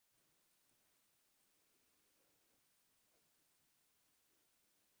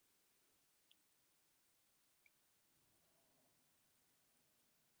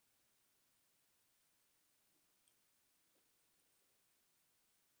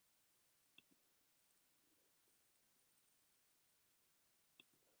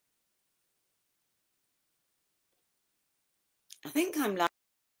I think I'm live.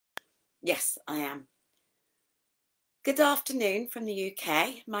 Yes, I am. Good afternoon from the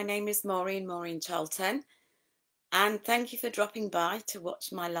UK. My name is Maureen Charlton, and thank you for dropping by to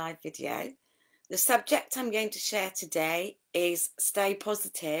watch my live video. The subject I'm going to share today is stay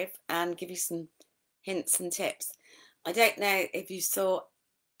positive and give you some hints and tips. I don't know if you saw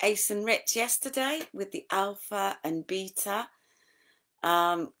Ace and Rich yesterday with the alpha and beta.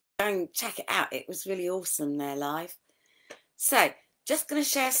 Go and check it out. It was really awesome, their live. So just going to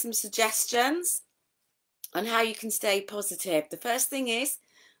share some suggestions on how you can stay positive. The first thing is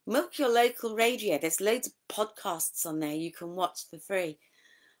milk your local radio. There's loads of podcasts on there you can watch for free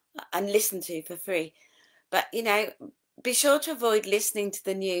and listen to for free. But, you know, be sure to avoid listening to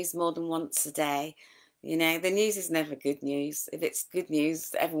the news more than once a day. You know, the news is never good news. If it's good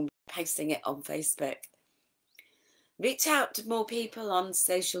news, everyone will be posting it on Facebook. Reach out to more people on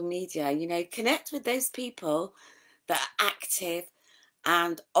social media. You know, connect with those people that are active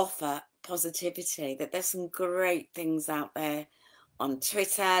and offer positivity. That there's some great things out there on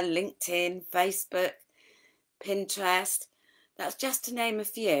Twitter, LinkedIn, Facebook, Pinterest. That's just to name a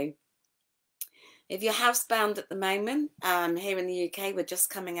few. If you're housebound at the moment, here in the UK, we're just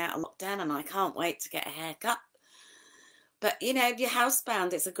coming out of lockdown and I can't wait to get a haircut. But, you know, if you're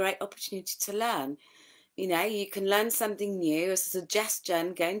housebound, it's a great opportunity to learn. You know, you can learn something new. As a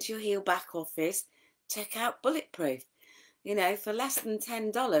suggestion, go into your Heal Back office, check out Bulletproof. You know, for less than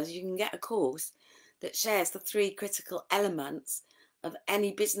 $10, you can get a course that shares the 3 critical elements of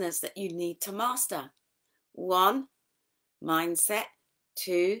any business that you need to master. 1, mindset.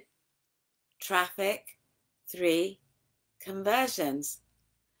 2, traffic. 3, conversions.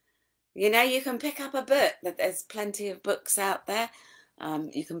 You know, you can pick up a book. There's plenty of books out there.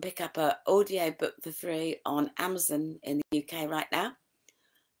 You can pick up an audio book for free on Amazon in the UK right now.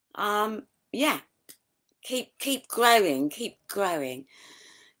 Yeah, keep growing, keep growing.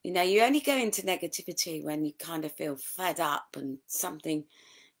 You know, you only go into negativity when you kind of feel fed up and something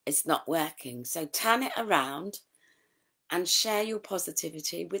is not working. So turn it around and share your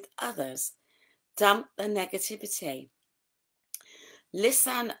positivity with others. Dump the negativity.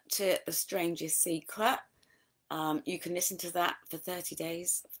 Listen to The Strangest Secret. You can listen to that for 30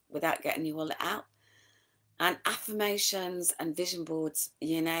 days without getting your wallet out. And affirmations and vision boards,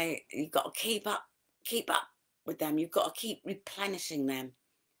 you know, you've got to keep up with them. You've got to keep replenishing them.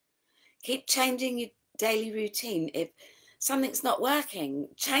 Keep changing your daily routine. If something's not working,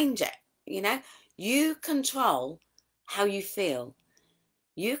 change it. You know, you control how you feel.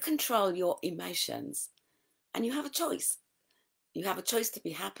 You control your emotions. And you have a choice. You have a choice to be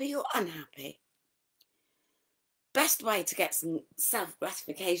happy or unhappy. Best way to get some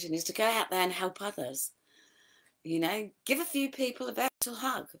self-gratification is to go out there and help others. You know, give a few people a virtual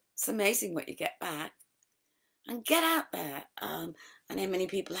hug. It's amazing what you get back. And get out there. I know many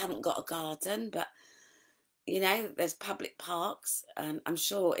people haven't got a garden, but, you know, there's public parks. And I'm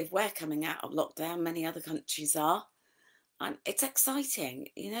sure if we're coming out of lockdown, many other countries are. And it's exciting.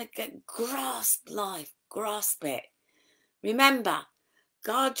 You know, grasp life. Grasp it. Remember,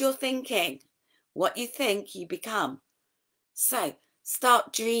 guard your thinking. What you think, you become. So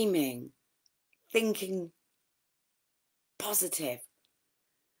start dreaming, thinking positive.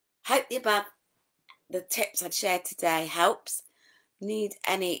 Hope the tips I've shared today helps. Need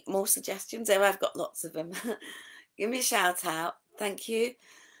any more suggestions? Oh, I've got lots of them. Give me a shout out. Thank you.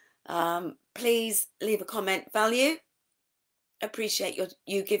 Please leave a comment. Value. Appreciate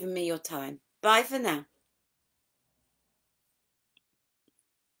you giving me your time. Bye for now.